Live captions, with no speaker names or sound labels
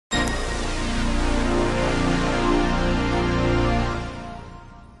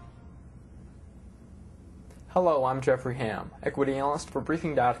Hello, I'm Jeffrey Ham, equity analyst for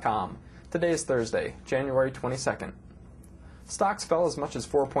Briefing.com. Today is Thursday, January 22nd. Stocks fell as much as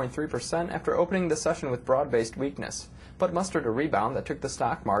 4.3% after opening the session with broad-based weakness, but mustered a rebound that took the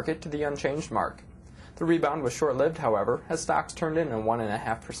stock market to the unchanged mark. The rebound was short-lived, however, as stocks turned in a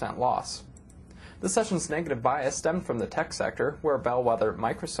 1.5% loss. The session's negative bias stemmed from the tech sector, where bellwether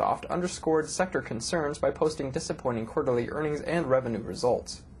Microsoft underscored sector concerns by posting disappointing quarterly earnings and revenue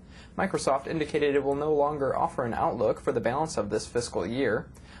results. Microsoft indicated it will no longer offer an outlook for the balance of this fiscal year.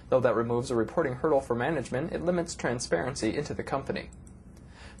 Though that removes a reporting hurdle for management, it limits transparency into the company.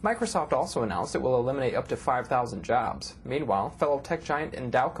 Microsoft also announced it will eliminate up to 5,000 jobs. Meanwhile, fellow tech giant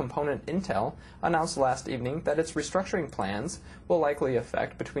and Dow component Intel announced last evening that its restructuring plans will likely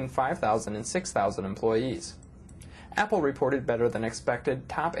affect between 5,000 and 6,000 employees. Apple reported better than expected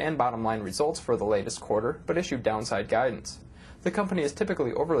top and bottom line results for the latest quarter, but issued downside guidance. The company is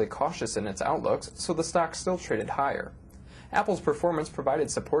typically overly cautious in its outlooks, so the stock still traded higher. Apple's performance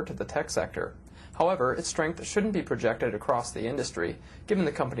provided support to the tech sector. However, its strength shouldn't be projected across the industry, given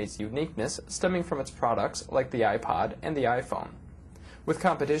the company's uniqueness stemming from its products like the iPod and the iPhone. With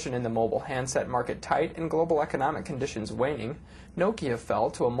competition in the mobile handset market tight and global economic conditions waning, Nokia fell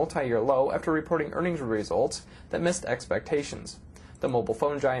to a multi-year low after reporting earnings results that missed expectations. The mobile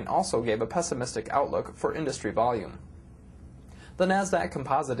phone giant also gave a pessimistic outlook for industry volume. The Nasdaq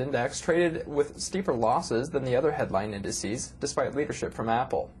Composite Index traded with steeper losses than the other headline indices, despite leadership from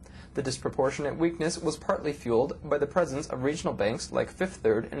Apple. The disproportionate weakness was partly fueled by the presence of regional banks like Fifth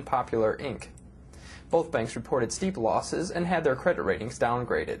Third and Popular Inc. Both banks reported steep losses and had their credit ratings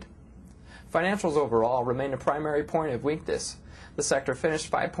downgraded. Financials overall remained a primary point of weakness. The sector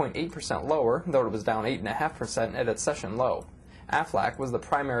finished 5.8% lower, though it was down 8.5% at its session low. Aflac was the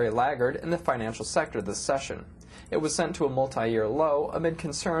primary laggard in the financial sector this session. It was sent to a multi-year low amid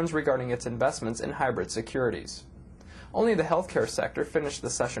concerns regarding its investments in hybrid securities. Only the healthcare sector finished the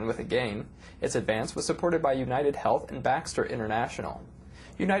session with a gain. Its advance was supported by United Health and Baxter International.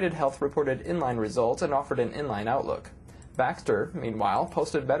 United Health reported inline results and offered an inline outlook. Baxter, meanwhile,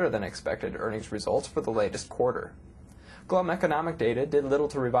 posted better than expected earnings results for the latest quarter. Glum economic data did little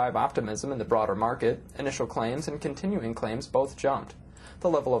to revive optimism in the broader market. Initial claims and continuing claims both jumped. The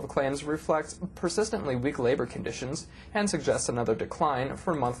level of claims reflects persistently weak labor conditions and suggests another decline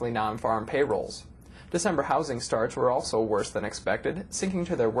for monthly non-farm payrolls. December housing starts were also worse than expected, sinking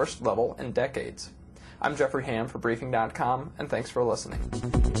to their worst level in decades. I'm Jeffrey Ham for Briefing.com, and thanks for listening.